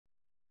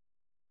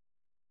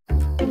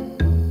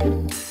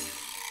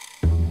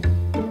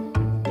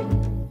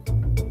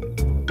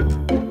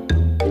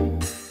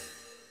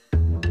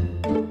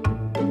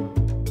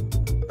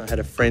had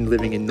a friend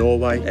living in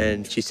Norway,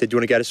 and she said, do you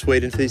want to go to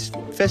Sweden for this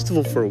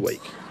festival for a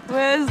week?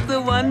 Where's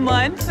the One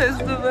Mind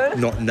Festival?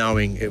 Not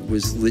knowing it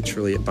was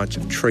literally a bunch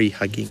of tree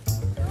hugging.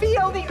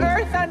 Feel the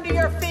earth under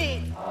your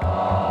feet.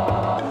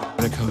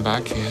 When I come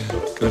back here,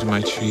 go to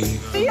my tree.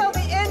 Feel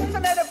the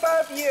infinite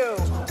above you.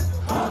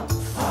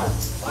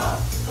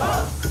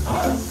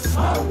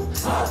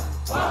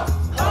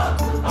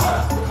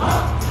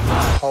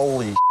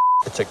 Holy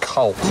it's a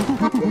cult.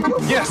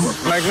 Yes,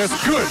 Magnus,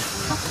 good.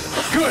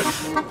 Good.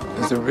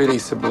 There's a really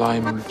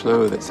sublime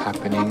flow that's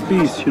happening.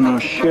 Please,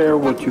 share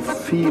what you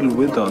feel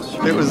with us.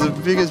 It was the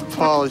biggest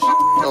pile of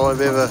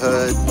I've ever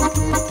heard.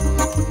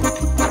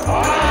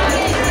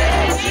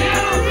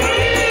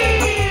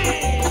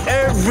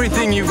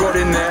 Everything you've got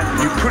in there,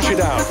 you push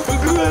it out.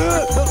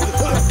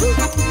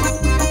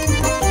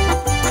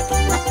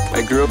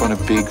 I grew up on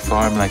a big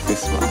farm like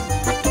this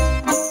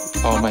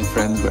one. All my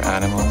friends were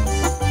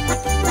animals.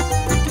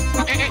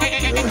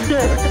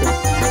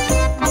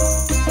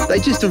 They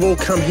just have all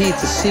come here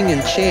to sing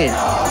and chant.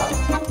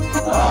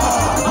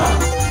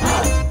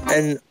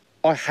 And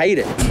I hate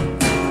it.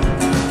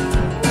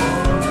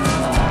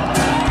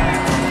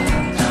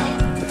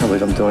 I can't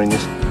believe I'm doing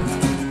this.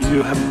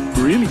 You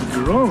have really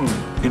grown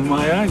in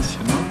my eyes,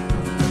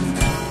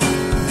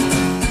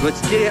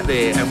 Let's get out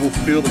there and we'll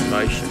feel the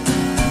emotion.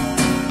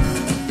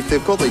 If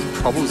they've got these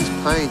problems, this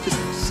pain, just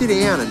sit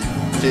down and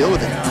deal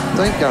with it.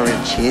 Don't go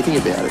around chanting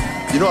about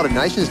it. United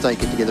Nations don't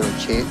get together and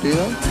chant, do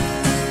they?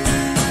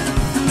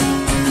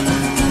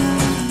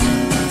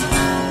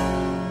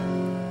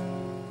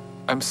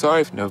 I'm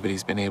sorry if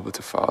nobody's been able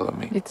to follow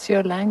me. It's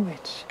your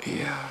language.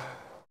 Yeah.